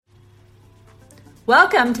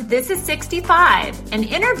Welcome to This is 65, an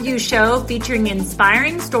interview show featuring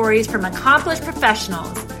inspiring stories from accomplished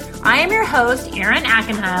professionals. I am your host, Erin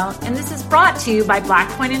Ackenheil, and this is brought to you by Black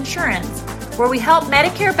Point Insurance, where we help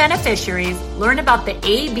Medicare beneficiaries learn about the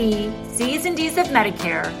A, B, C's, and D's of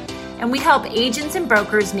Medicare, and we help agents and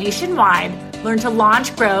brokers nationwide learn to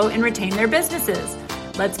launch, grow, and retain their businesses.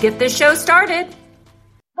 Let's get this show started.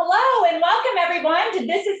 Hello, and welcome everyone to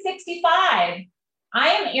This is 65. I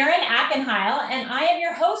am Erin Ackenheil, and I am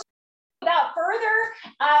your host. Without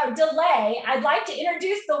further delay, I'd like to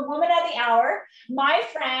introduce the woman of the hour, my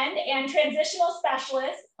friend and transitional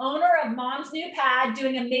specialist, owner of Mom's New Pad,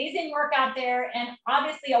 doing amazing work out there, and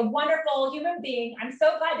obviously a wonderful human being. I'm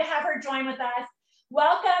so glad to have her join with us.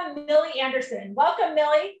 Welcome, Millie Anderson. Welcome,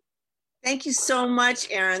 Millie. Thank you so much,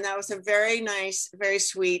 Erin. That was a very nice, very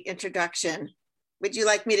sweet introduction. Would you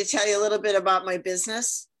like me to tell you a little bit about my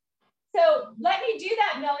business? So let me do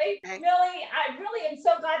that, Millie. Okay. Millie, I really am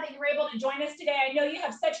so glad that you were able to join us today. I know you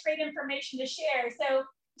have such great information to share. So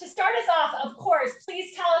to start us off, of course,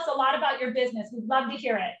 please tell us a lot about your business. We'd love to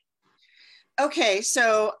hear it. Okay,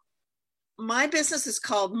 so my business is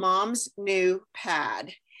called Mom's New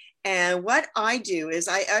Pad. And what I do is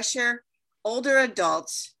I usher older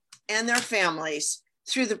adults and their families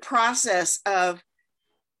through the process of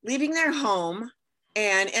leaving their home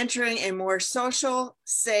and entering a more social,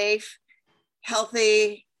 safe,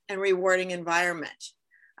 healthy, and rewarding environment.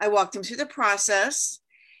 I walk them through the process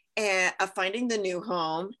of finding the new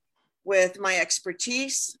home with my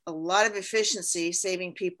expertise, a lot of efficiency,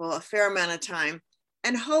 saving people a fair amount of time,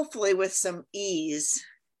 and hopefully with some ease.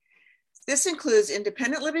 This includes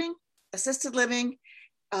independent living, assisted living,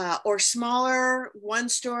 or smaller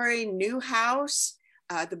one-story new house,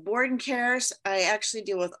 the board and cares. I actually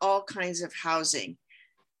deal with all kinds of housing.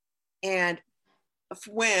 And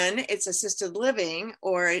when it's assisted living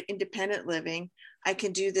or independent living, I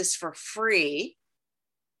can do this for free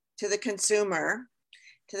to the consumer,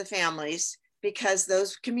 to the families, because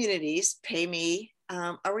those communities pay me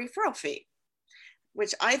a referral fee,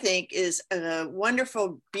 which I think is a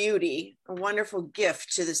wonderful beauty, a wonderful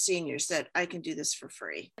gift to the seniors that I can do this for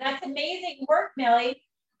free. That's amazing work, Millie.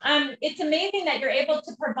 It's amazing that you're able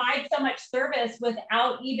to provide so much service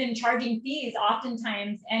without even charging fees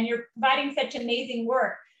oftentimes, and you're providing such amazing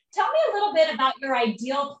work. Tell me a little bit about your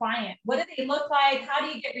ideal client. What do they look like? How do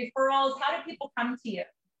you get referrals? How do people come to you?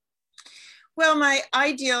 Well, my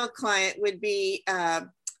ideal client would be a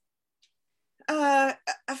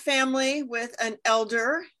family with an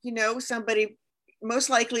elder, somebody most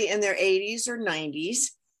likely in their 80s or 90s.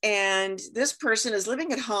 And this person is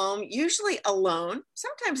living at home, usually alone.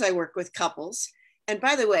 Sometimes I work with couples. And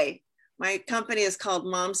by the way, my company is called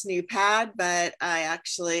Mom's New Pad, but I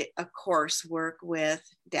actually, of course, work with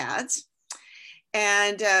dads.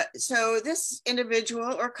 And so this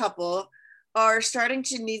individual or couple are starting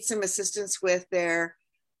to need some assistance with their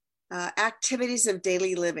activities of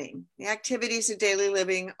daily living. The activities of daily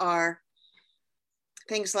living are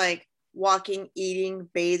things like walking, eating,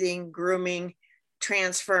 bathing, grooming,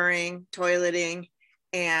 transferring, toileting,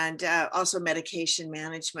 and also medication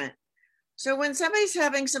management. So when somebody's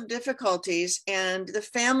having some difficulties and the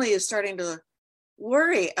family is starting to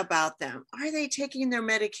worry about them, are they taking their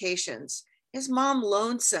medications? Is mom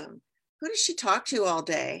lonesome? Who does she talk to all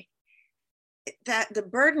day? That the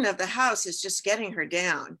burden of the house is just getting her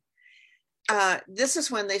down. This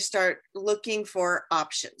is when they start looking for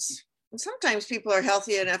options. And sometimes people are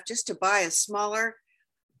healthy enough just to buy a smaller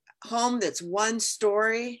home that's one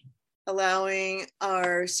story, allowing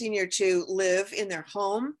our senior to live in their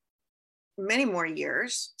home many more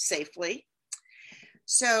years safely.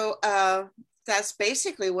 So that's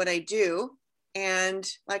basically what I do. And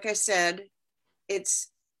like I said,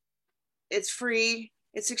 it's free.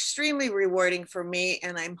 It's extremely rewarding for me.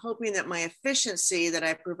 And I'm hoping that my efficiency that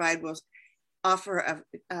I provide will offer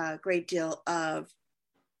a great deal of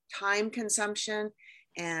time consumption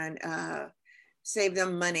and save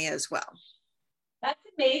them money as well. That's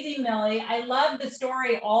amazing, Millie. I love the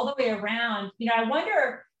story all the way around. I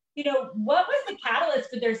wonder, what was the catalyst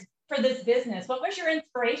for this business? What was your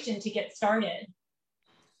inspiration to get started?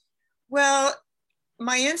 Well,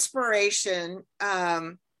 my inspiration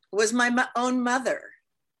was my own mother.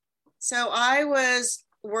 So I was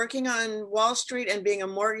working on Wall Street and being a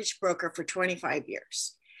mortgage broker for 25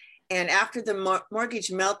 years. And after the mortgage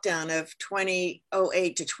meltdown of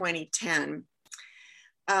 2008 to 2010,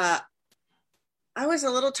 I was a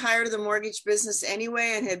little tired of the mortgage business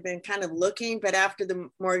anyway and had been kind of looking, but after the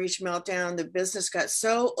mortgage meltdown, the business got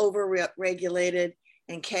so over-regulated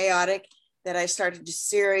and chaotic that I started to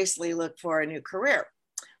seriously look for a new career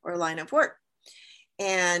or line of work.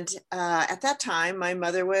 And at that time, my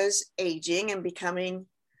mother was aging and becoming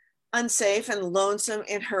unsafe and lonesome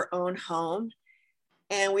in her own home.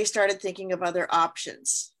 And we started thinking of other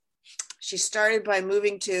options. She started by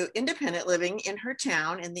moving to independent living in her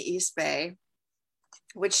town in the East Bay,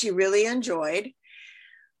 which she really enjoyed.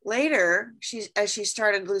 Later, as she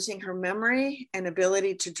started losing her memory and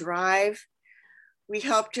ability to drive, we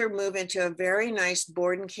helped her move into a very nice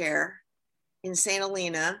board and care in St.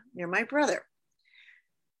 Helena near my brother.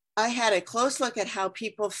 I had a close look at how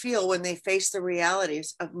people feel when they face the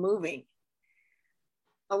realities of moving.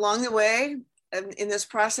 Along the way, in this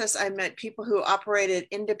process, I met people who operated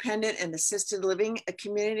independent and assisted living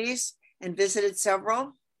communities and visited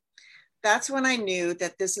several. That's when I knew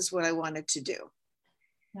that this is what I wanted to do.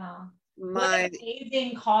 Wow. What an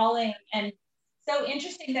amazing calling, and so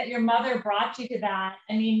interesting that your mother brought you to that.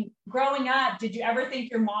 I mean, growing up, did you ever think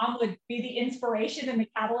your mom would be the inspiration and the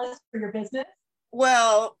catalyst for your business?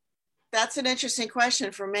 Well, that's an interesting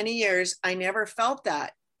question. For many years, I never felt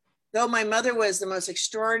that. Though my mother was the most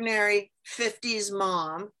extraordinary 50s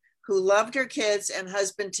mom who loved her kids and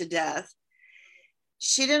husband to death,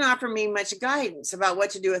 she didn't offer me much guidance about what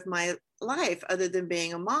to do with my life other than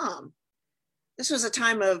being a mom. This was a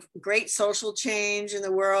time of great social change in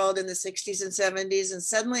the world in the 60s and 70s. And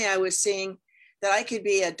suddenly I was seeing that I could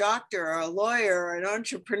be a doctor or a lawyer or an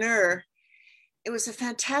entrepreneur. It was a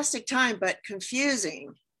fantastic time, but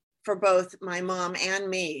confusing for both my mom and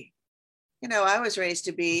me. You know, I was raised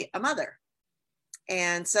to be a mother,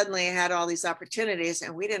 and suddenly I had all these opportunities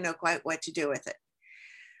and we didn't know quite what to do with it.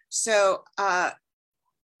 So I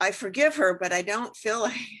forgive her, but I don't feel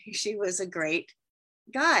like she was a great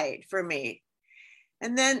guide for me.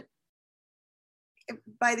 And then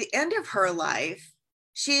by the end of her life,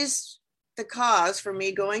 she's the cause for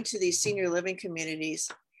me going to these senior living communities.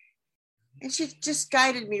 And she just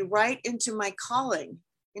guided me right into my calling,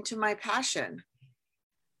 into my passion.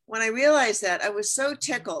 When I realized that, I was so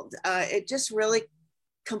tickled. It just really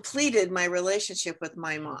completed my relationship with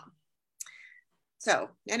my mom. So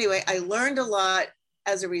anyway, I learned a lot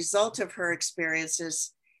as a result of her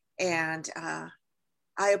experiences. And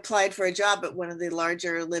I applied for a job at one of the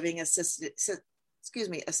larger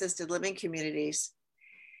assisted living communities.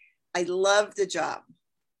 I loved the job.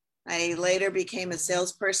 I later became a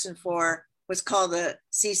salesperson for what's called the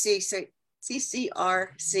CCRC,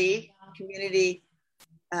 Community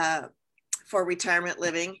for Retirement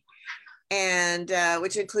Living, and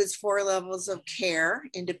which includes 4 levels of care: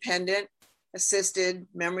 independent, assisted,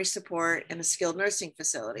 memory support, and a skilled nursing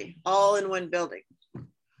facility, all in one building.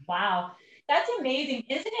 Wow. That's amazing.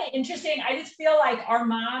 Isn't it interesting? I just feel like our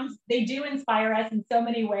moms, they do inspire us in so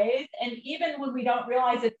many ways. And even when we don't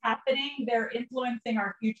realize it's happening, they're influencing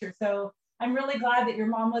our future. So I'm really glad that your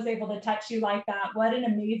mom was able to touch you like that. What an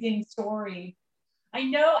amazing story. I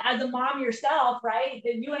know as a mom yourself, right,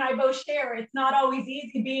 that you and I both share, it's not always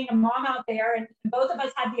easy being a mom out there. And both of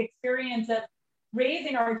us had the experience of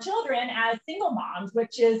raising our children as single moms,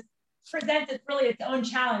 which presents really its own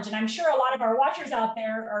challenge. And I'm sure a lot of our watchers out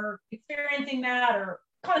there are experiencing that or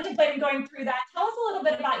contemplating going through that. Tell us a little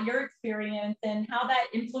bit about your experience and how that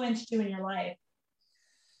influenced you in your life.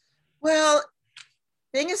 Well,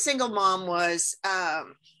 being a single mom was,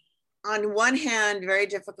 on one hand, very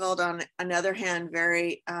difficult. On another hand,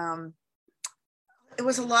 it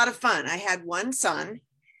was a lot of fun. I had one son,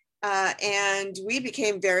 and we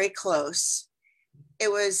became very close. It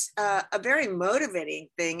was a very motivating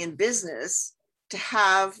thing in business to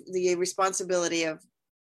have the responsibility of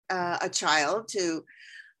a child to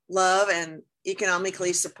love and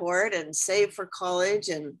economically support and save for college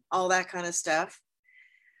and all that kind of stuff.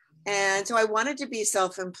 And so I wanted to be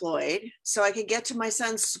self-employed so I could get to my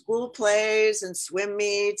son's school plays and swim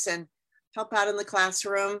meets and help out in the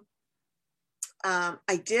classroom.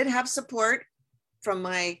 I did have support from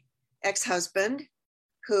my ex-husband,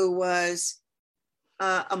 who was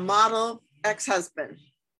a model ex-husband.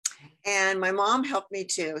 And my mom helped me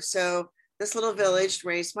too. So this little village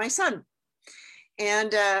raised my son.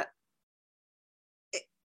 And,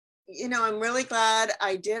 you know, I'm really glad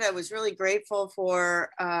I did. I was really grateful for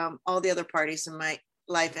all the other parties in my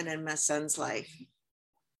life and in my son's life.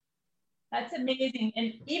 That's amazing.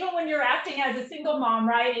 And even when you're acting as a single mom,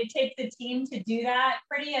 right, it takes a team to do that.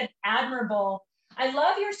 Pretty admirable. I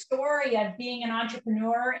love your story of being an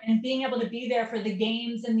entrepreneur and being able to be there for the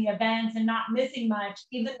games and the events and not missing much,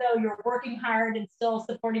 even though you're working hard and still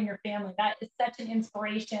supporting your family. That is such an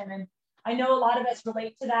inspiration. And I know a lot of us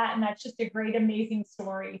relate to that. And that's just a great, amazing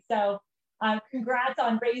story. So congrats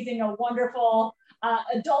on raising a wonderful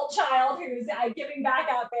adult child who's giving back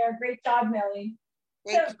out there. Great job, Millie.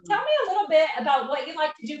 So Thank you. tell me a little bit about what you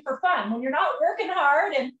like to do for fun when you're not working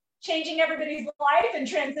hard and changing everybody's life and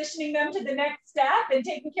transitioning them to the next step and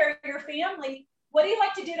taking care of your family. What do you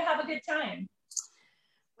like to do to have a good time?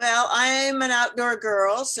 Well, I'm an outdoor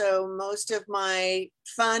girl, so most of my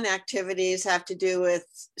fun activities have to do with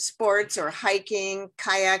sports or hiking,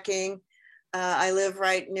 kayaking. I live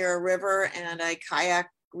right near a river and I kayak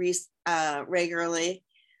regularly.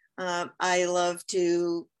 I love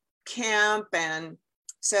to camp, and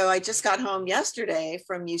so I just got home yesterday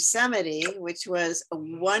from Yosemite, which was a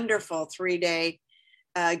wonderful 3-day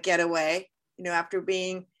getaway. You know, after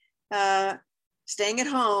being staying at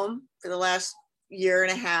home for the last year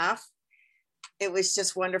and a half, it was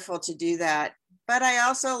just wonderful to do that. But I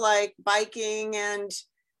also like biking, and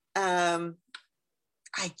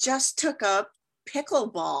I just took up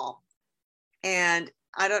pickleball, and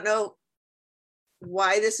I don't know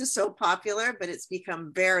why this is so popular, but it's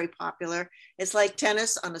become very popular. It's like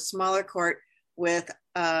tennis on a smaller court with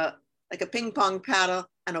like a ping pong paddle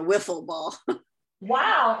and a wiffle ball.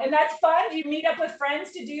 Wow. And that's fun. Do you meet up with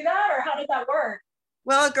friends to do that, or how does that work?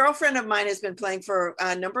 Well, a girlfriend of mine has been playing for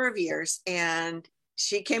a number of years, and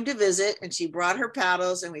she came to visit and she brought her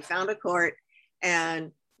paddles and we found a court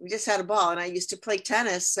and we just had a ball. And I used to play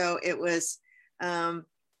tennis, so it was kind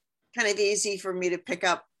of easy for me to pick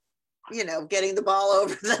up, you know, getting the ball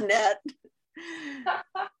over the net.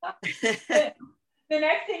 The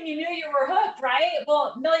next thing you knew, you were hooked, right?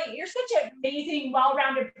 Well, Millie, you're such an amazing,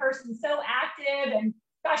 well-rounded person, so active. And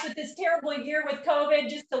gosh, with this terrible year with COVID,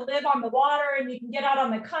 just to live on the water and you can get out on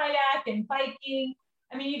the kayak and biking.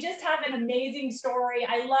 I mean, you just have an amazing story.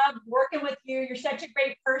 I love working with you. You're such a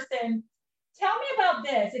great person. Tell me about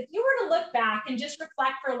this. If you were to look back and just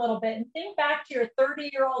reflect for a little bit and think back to your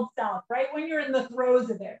 30-year-old self, right? When you're in the throes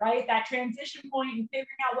of it, right? That transition point and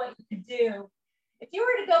figuring out what you could do. If you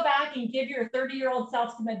were to go back and give your 30-year-old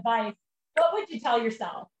self some advice, what would you tell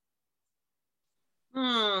yourself?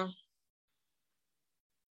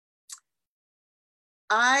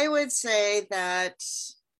 I would say that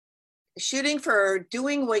shooting for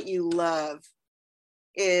doing what you love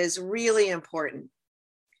is really important.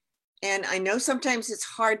 And I know sometimes it's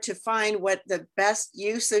hard to find what the best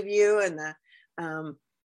use of you, and the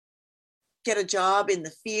get a job in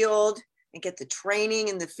the field and get the training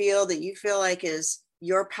in the field that you feel like is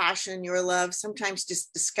your passion, your love. Sometimes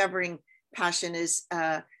just discovering passion is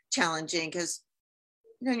challenging, because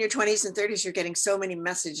you know, in your 20s and 30s, you're getting so many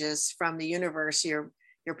messages from the universe, your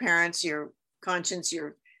parents, your conscience,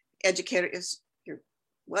 your educators, your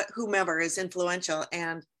whomever is influential.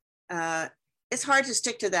 And it's hard to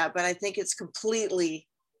stick to that, but I think it's completely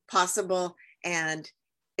possible, and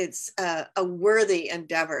it's a worthy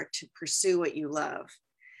endeavor to pursue what you love.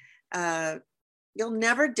 You'll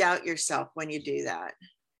never doubt yourself when you do that.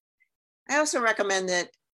 I also recommend that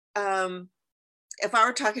if I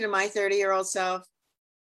were talking to my 30-year-old self,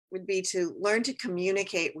 would be to learn to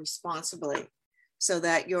communicate responsibly so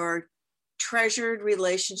that your treasured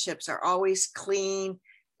relationships are always clean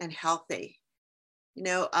and healthy. You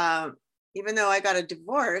know, even though I got a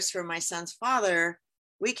divorce from my son's father,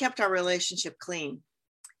 we kept our relationship clean,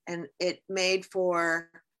 and it made for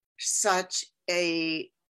such a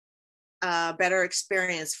better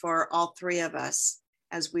experience for all three of us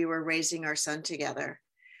as we were raising our son together.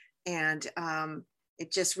 And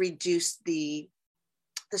it just reduced the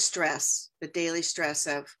stress, the daily stress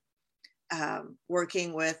of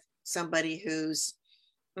working with somebody who's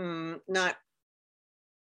not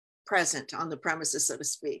present on the premises, so to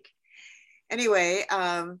speak. Anyway,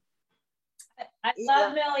 I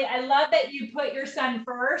love Millie. I love that you put your son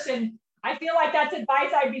first, and I feel like that's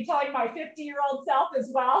advice I'd be telling my 50-year-old self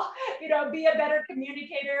as well. You know, be a better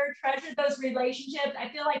communicator, treasure those relationships. I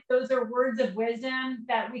feel like those are words of wisdom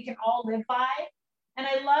that we can all live by. And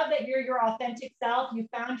I love that you're your authentic self. You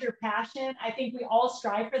found your passion. I think we all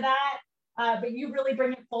strive for that, but you really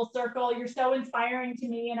bring it full circle. You're so inspiring to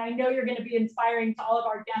me, and I know you're going to be inspiring to all of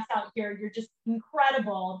our guests out here. You're just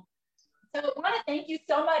incredible. So I want to thank you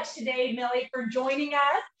so much today, Millie, for joining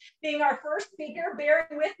us, being our first speaker, bearing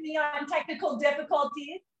with me on technical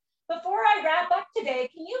difficulties. Before I wrap up today,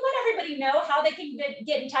 can you let everybody know how they can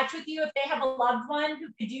get in touch with you if they have a loved one who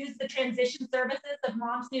could use the transition services of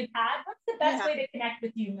Mom's New Pad? What's the best way to connect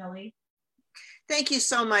with you, Millie? Thank you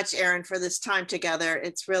so much, Erin, for this time together.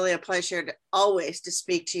 It's really a pleasure always to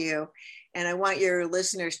speak to you. And I want your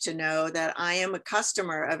listeners to know that I am a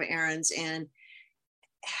customer of Erin's and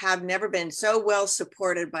have never been so well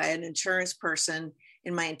supported by an insurance person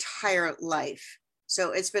in my entire life.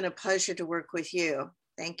 So it's been a pleasure to work with you.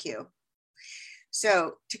 Thank you.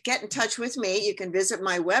 So to get in touch with me, you can visit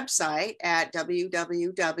my website at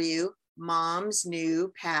www.momsnewpad.com.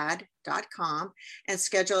 momsnewpad.com and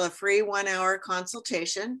schedule a free 1-hour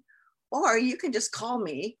consultation, or you can just call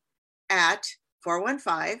me at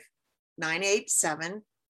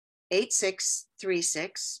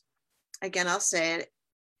 415-987-8636. Again, I'll say it,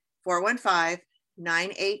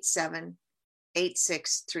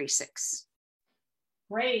 415-987-8636.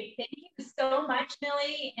 Great. Thank you so much,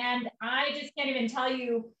 Millie. And I just can't even tell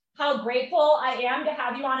you how grateful I am to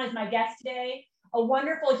have you on as my guest today. A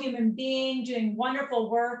wonderful human being doing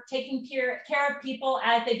wonderful work, taking care of people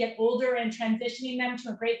as they get older and transitioning them to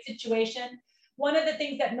a great situation. One of the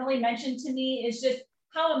things that Millie mentioned to me is just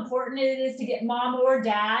how important it is to get mom or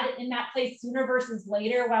dad in that place sooner versus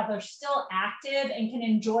later while they're still active and can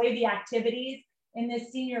enjoy the activities in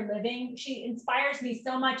this senior living. She inspires me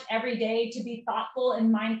so much every day to be thoughtful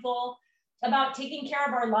and mindful about taking care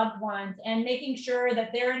of our loved ones and making sure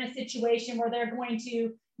that they're in a situation where they're going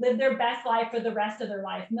to live their best life for the rest of their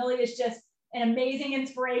life. Millie is just an amazing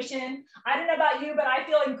inspiration. I don't know about you, but I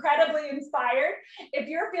feel incredibly inspired. If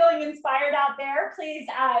you're feeling inspired out there, please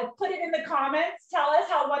put it in the comments. Tell us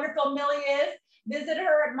how wonderful Millie is. Visit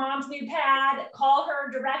her at Mom's New Pad, call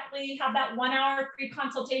her directly, have that 1-hour free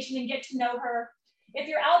consultation and get to know her. If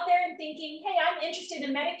you're out there and thinking, hey, I'm interested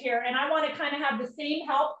in Medicare and I want to kind of have the same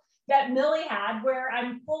help that Millie had, where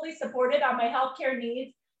I'm fully supported on my healthcare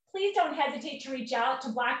needs, please don't hesitate to reach out to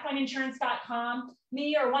blackpointinsurance.com.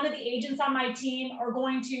 Me or one of the agents on my team are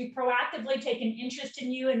going to proactively take an interest in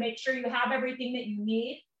you and make sure you have everything that you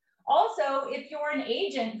need. Also, if you're an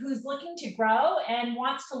agent who's looking to grow and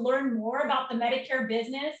wants to learn more about the Medicare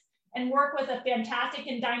business and work with a fantastic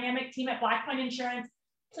and dynamic team at Black Point Insurance,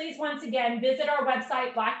 please once again visit our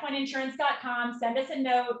website, blackpointinsurance.com, send us a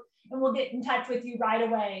note, and we'll get in touch with you right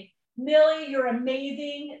away. Millie, you're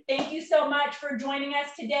amazing. Thank you so much for joining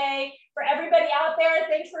us today. For everybody out there,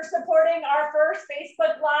 thanks for supporting our first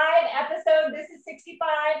Facebook Live episode. This is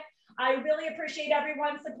 65. I really appreciate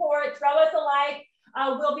everyone's support. Throw us a like.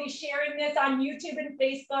 We'll be sharing this on YouTube and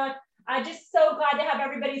Facebook. Just so glad to have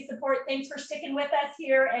everybody's support. Thanks for sticking with us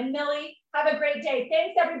here. And Millie, have a great day.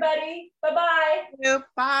 Thanks, everybody. Bye-bye.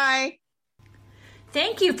 Bye.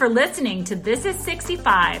 Thank you for listening to This is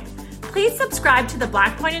 65. Please subscribe to the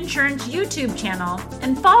Black Point Insurance YouTube channel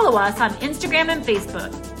and follow us on Instagram and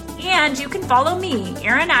Facebook. And you can follow me,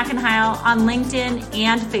 Erin Ackenheil, on LinkedIn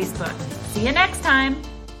and Facebook. See you next time.